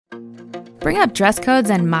Bring up dress codes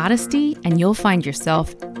and modesty, and you'll find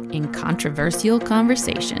yourself in controversial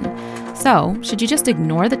conversation. So, should you just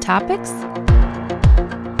ignore the topics?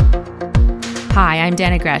 Hi, I'm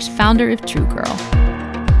Dana Gresh, founder of True Girl.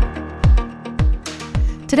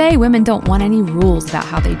 Today, women don't want any rules about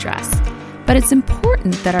how they dress, but it's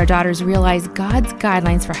important that our daughters realize God's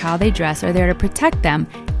guidelines for how they dress are there to protect them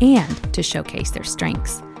and to showcase their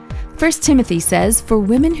strengths. 1 Timothy says, "For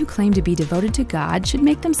women who claim to be devoted to God should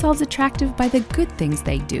make themselves attractive by the good things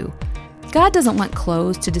they do." God doesn't want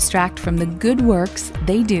clothes to distract from the good works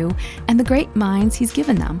they do and the great minds He's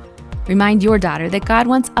given them. Remind your daughter that God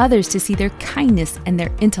wants others to see their kindness and their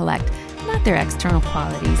intellect, not their external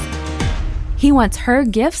qualities. He wants her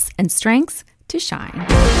gifts and strengths to shine.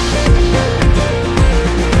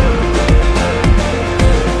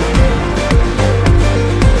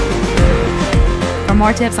 For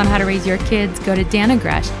more tips on how to raise your kids, go to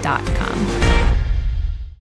danagresh.com.